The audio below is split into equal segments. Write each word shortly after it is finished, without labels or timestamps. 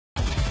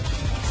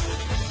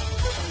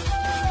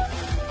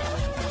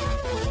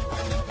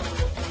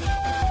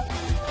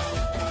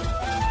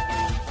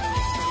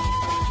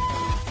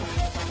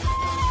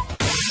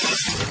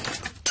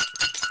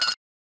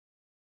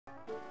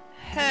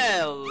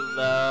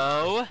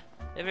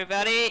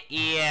everybody?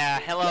 Yeah,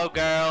 hello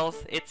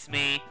girls, it's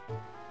me.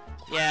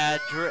 Yeah,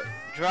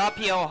 drop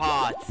your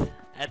hearts.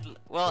 At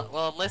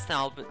least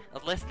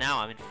now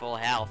I'm in full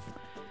health.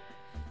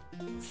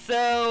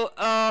 So,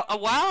 a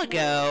while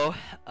ago,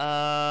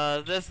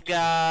 this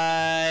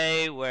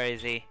guy, where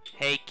is he?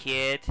 Hey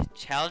kid,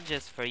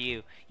 challenges for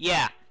you.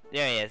 Yeah,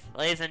 there he is.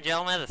 Ladies and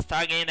gentlemen, the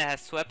star game that has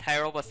swept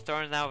Hyrule by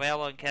storm is now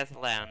available in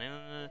Castle Down.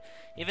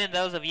 Even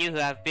those of you who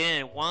have been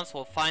in it once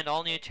will find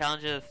all new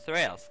challenges and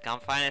thrills.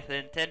 Come find us at the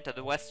intent of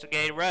the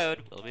Westergate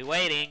Road. We'll be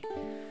waiting.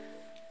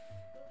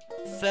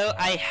 So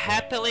I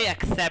happily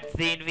accept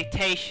the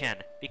invitation,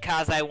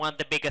 because I want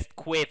the biggest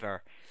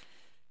quiver.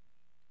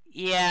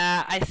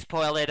 Yeah, I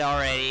spoiled it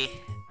already.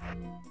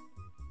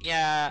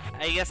 Yeah,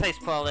 I guess I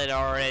spoiled it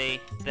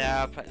already.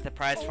 The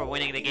prize for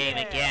winning the game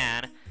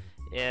again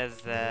is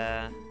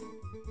the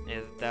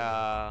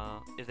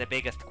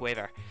biggest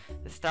quiver.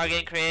 The star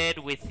game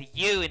created with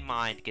you in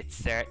mind, good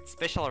sir.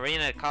 Special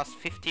arena that costs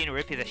 15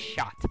 rupees a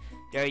shot.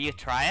 Dare you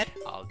try it?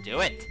 I'll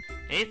do it.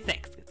 Many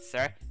thanks, good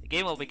sir. The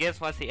game will begin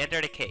once you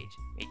enter the cage.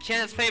 May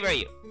chance favor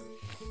you.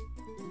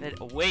 But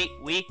away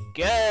we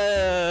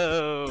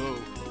go.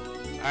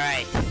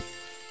 Alright.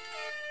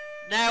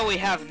 Now we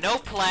have no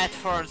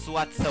platforms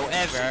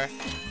whatsoever.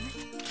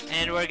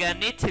 And we're gonna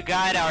need to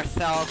guide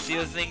ourselves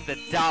using the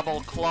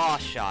double claw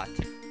shot.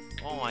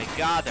 Oh my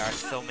god, there are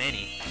so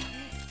many.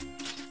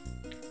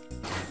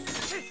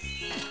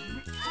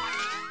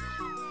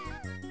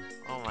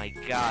 Oh my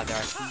god, there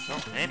are so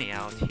many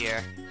out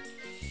here.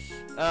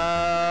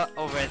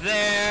 Over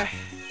there.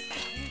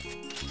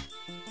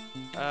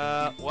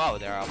 Wow,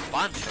 there are a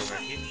bunch over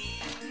here.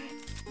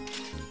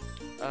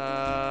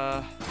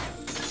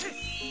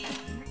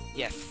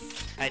 Yes,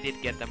 I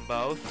did get them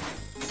both.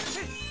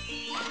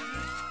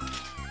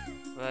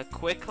 But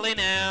quickly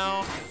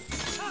now.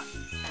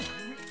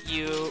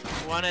 You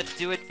wanna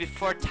do it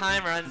before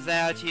time runs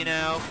out, you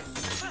know.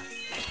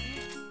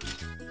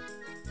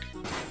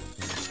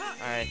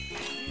 Alright.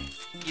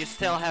 You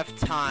still have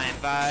time,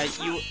 but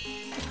you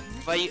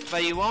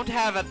won't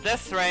have at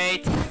this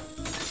rate.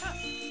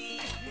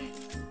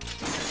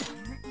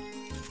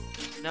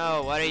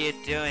 No, what are you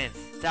doing?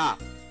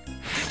 Stop.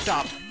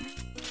 Stop.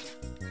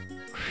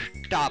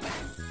 Stop it.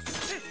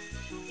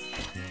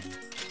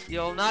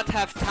 You'll not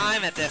have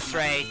time at this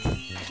rate.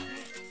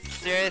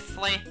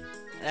 Seriously?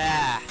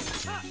 Ah.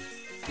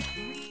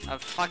 I'm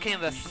fucking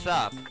this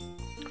up.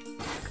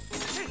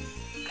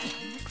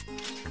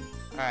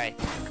 Alright.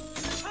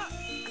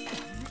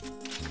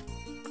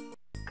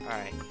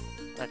 Alright.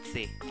 Let's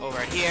see.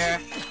 Over here.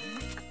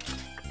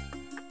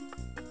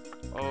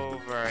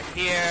 Over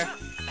here.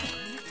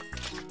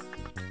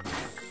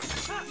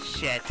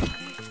 Shit.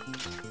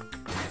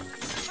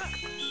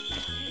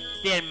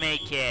 Didn't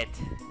make it.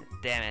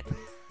 Damn it.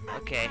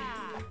 Okay.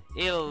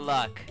 Ill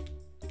luck.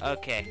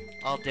 Okay,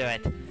 I'll do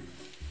it.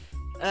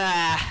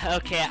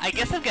 Okay, I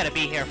guess I'm gonna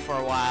be here for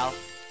a while.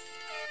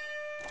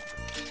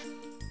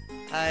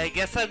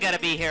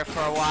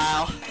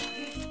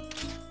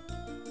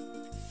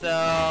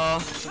 So...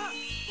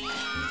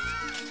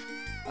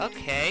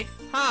 Okay.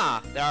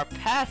 Huh, there are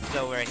paths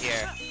over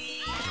here.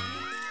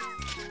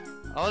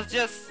 I was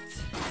just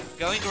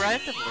going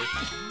randomly.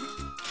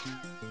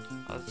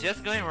 I was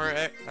just going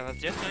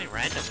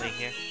randomly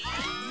here.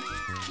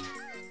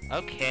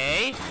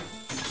 Okay.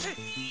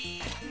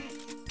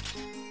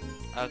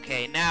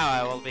 Okay, now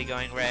I will be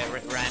going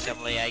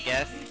randomly, I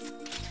guess.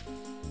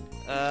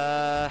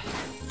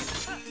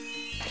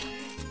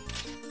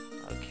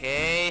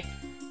 Okay.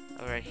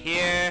 Over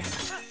here.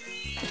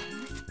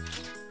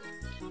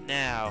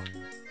 Now.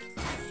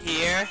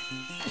 Here.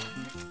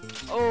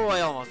 Oh,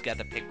 I almost got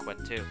the pink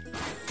one too.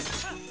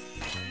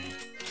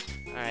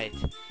 Alright.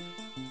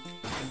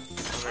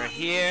 Over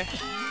here.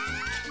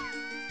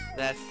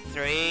 That's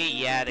 3.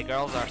 Yeah, the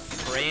girls are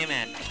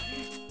screaming.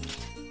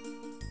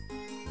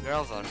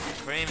 Girls are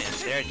screaming.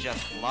 They're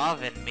just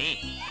loving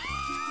me.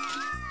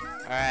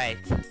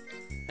 Alright.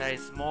 There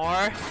is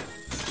more.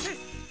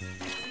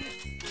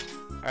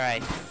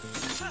 Alright.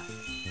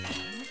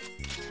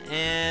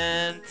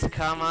 And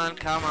come on,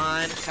 come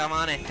on, come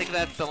on. I think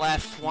that's the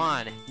last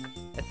one.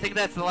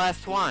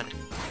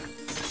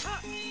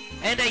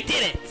 And I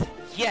did it!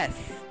 Yes!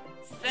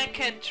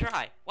 Second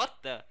try.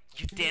 What the?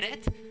 You did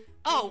it?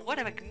 Oh, what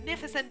a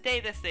magnificent day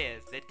this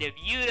is! The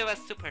debut of a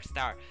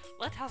superstar.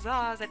 Let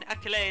huzzas and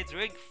accolades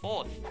ring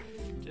forth.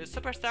 To the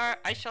superstar,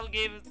 I shall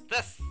give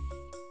this.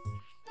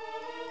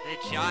 The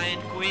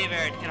giant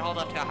quiver. It can hold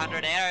up to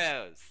 100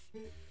 arrows.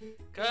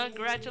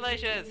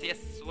 Congratulations!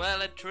 Yes,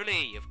 well and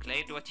truly, you've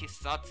claimed what you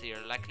sought, so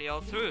you're likely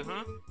all through,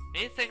 huh?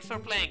 Many thanks for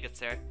playing, good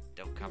sir.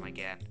 Don't come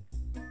again.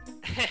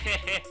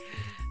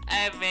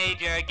 I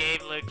made your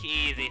game look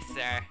easy,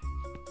 sir.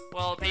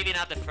 Well, maybe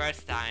not the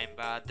first time,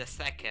 but the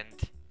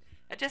second.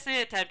 I just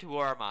needed time to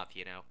warm up,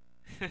 you know.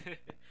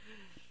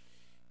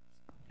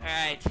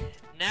 Alright,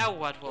 now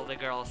what will the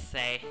girls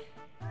say?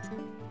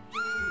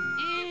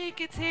 Eek,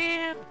 it's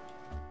him!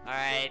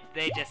 Alright,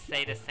 they just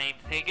say the same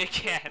thing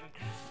again.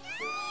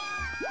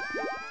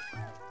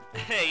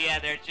 Yeah,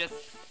 they're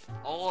just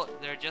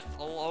just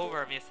all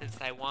over me since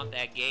I won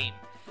that game.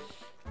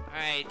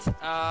 Alright,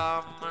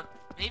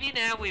 maybe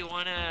now we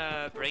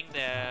wanna bring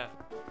the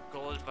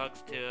golden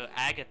bugs to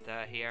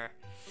Agatha here.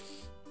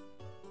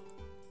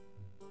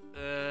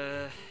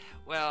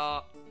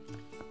 Well,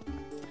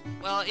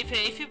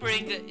 if you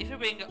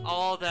bring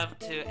all of them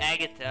to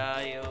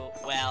Agatha,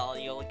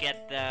 you'll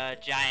get the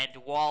giant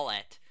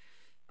wallet.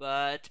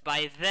 But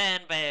by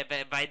then, by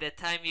the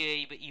time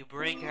you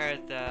bring her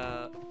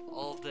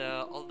all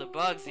the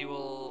bugs, you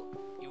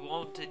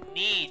won't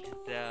need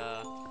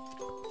the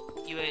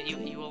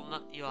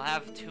you'll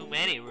have too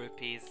many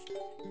rupees.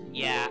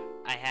 Yeah,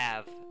 I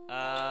have.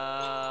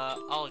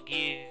 I'll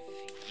give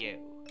you.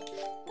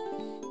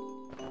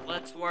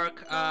 Let's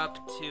work up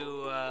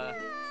to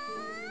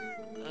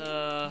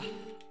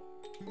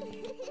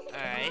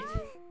alright.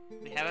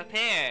 We have a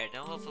pair.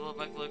 Don't those little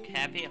bugs look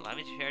happy? Allow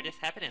me to share this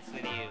happiness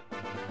with you.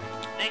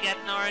 They got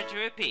an orange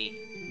rupee.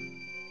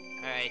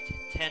 Alright,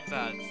 10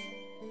 bugs.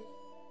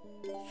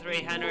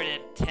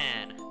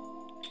 310.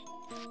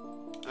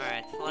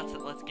 Alright,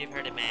 let's give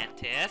her the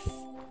mantis.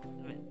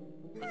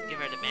 Let's give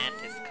her the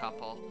mantis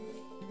couple.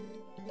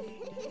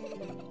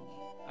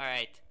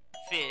 Alright,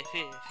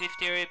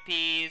 50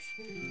 rupees.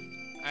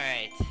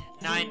 Alright,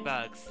 9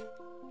 bugs.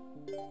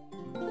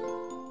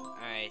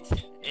 Alright,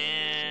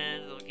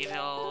 and we'll give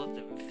all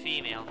the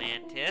female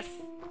mantis,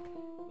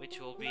 which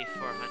will be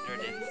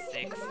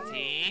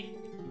 460.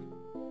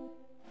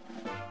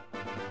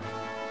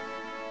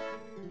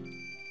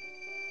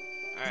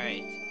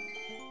 Alright.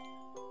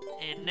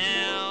 And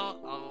now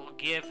I'll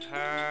give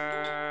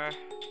her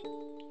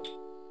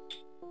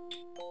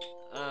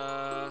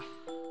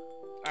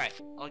alright,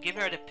 I'll give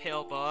her the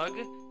pill bug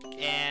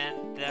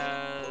and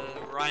the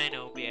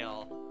rhino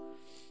bill.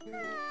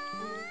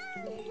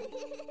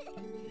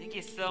 Thank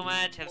you so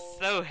much. I'm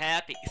so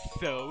happy.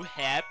 So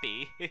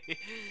happy.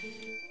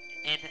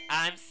 And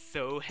I'm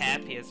so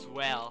happy as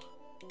well.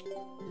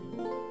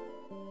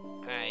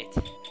 Alright.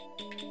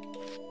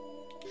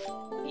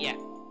 Yeah,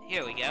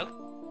 here we go.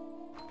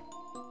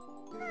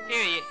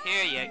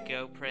 Here you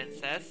go,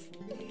 princess.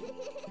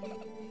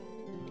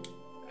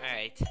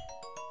 Alright.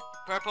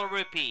 Purple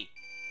rupee.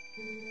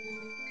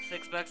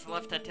 6 bucks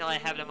left until I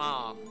have them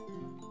all.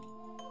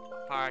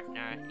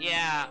 Partner.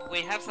 Yeah,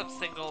 we have some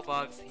single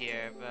bugs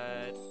here,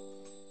 but...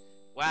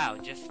 Wow,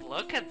 just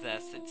look at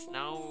this. It's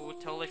now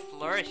totally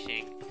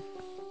flourishing.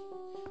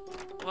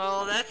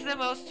 Well, that's the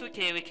most we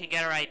can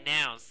get right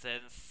now,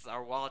 since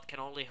our wallet can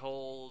only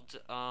hold,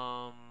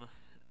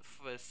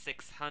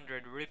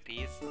 600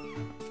 rupees.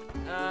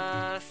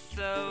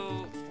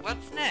 So,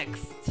 what's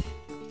next?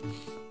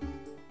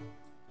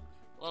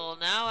 Well,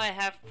 now I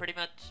have pretty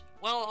much,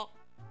 well,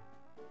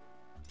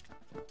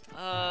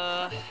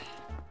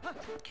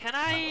 can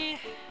I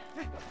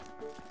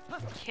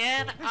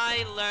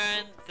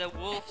learn the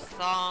wolf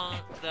song,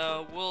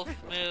 the wolf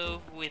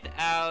move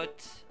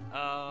without,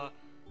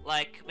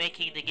 like,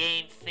 making the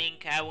game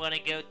think I want to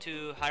go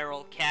to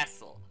Hyrule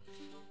Castle?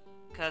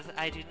 Because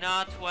I do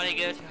not want to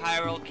go to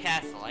Hyrule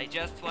Castle. I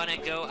just want to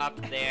go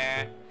up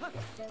there.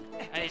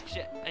 I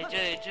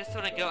just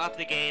want to go up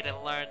the gate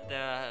and learn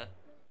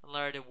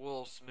the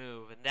wolf's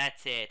move, and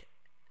that's it.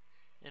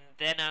 And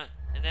then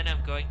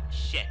I'm going,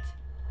 shit.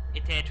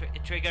 It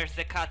triggers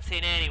the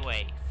cutscene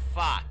anyway.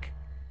 Fuck.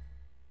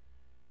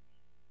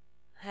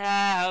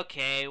 Ah,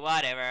 okay,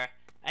 whatever.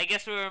 I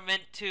guess we were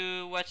meant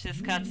to watch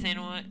this cutscene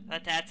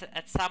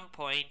at some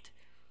point.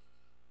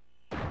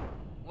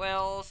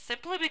 Well,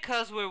 simply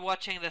because we're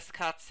watching this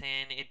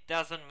cutscene, it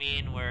doesn't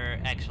mean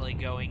we're actually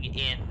going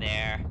in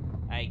there,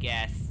 I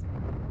guess.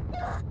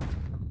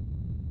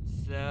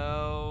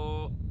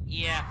 So,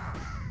 yeah.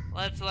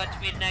 Let's watch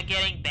me now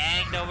getting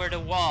banged over the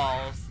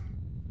walls.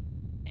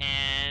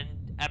 And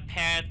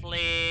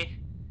apparently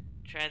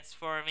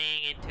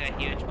transforming into a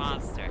huge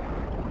monster.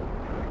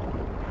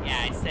 Yeah,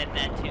 I said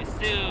that too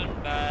soon,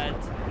 but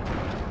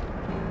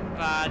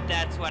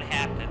that's what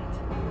happened.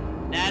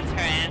 That's her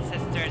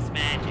ancestor's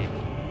magic.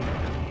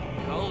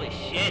 Holy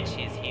shit,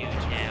 she's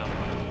huge now.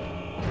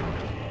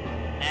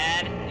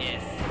 That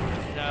is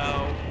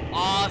so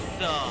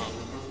awesome.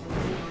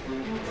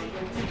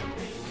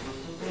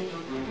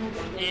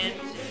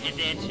 And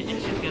then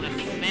she's gonna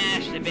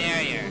smash the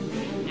barrier.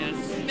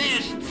 Just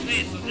smash its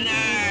face with an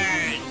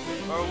iron!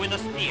 Or with a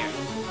spear.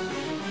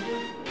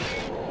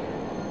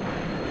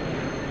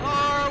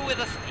 Or with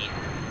a spear.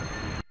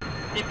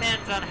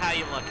 Depends on how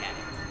you look at it.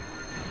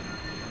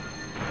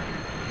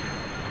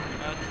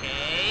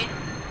 Okay.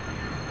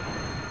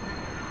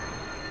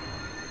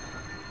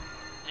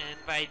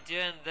 And by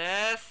doing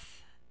this,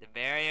 the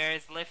barrier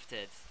is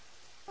lifted.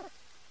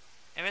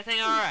 Everything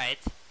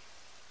alright?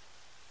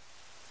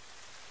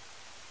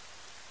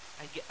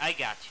 I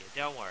got you,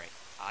 don't worry.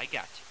 I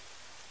got you.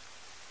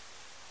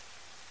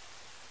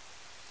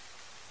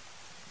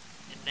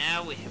 And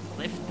now we have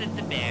lifted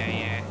the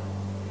barrier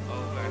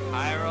over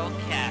Hyrule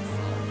Castle.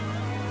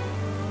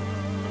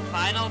 The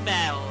final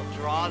battle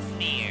draws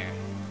near.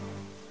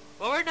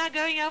 Well, we're not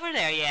going over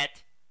there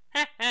yet.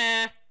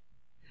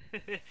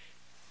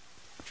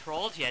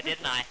 Trolled you,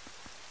 didn't I?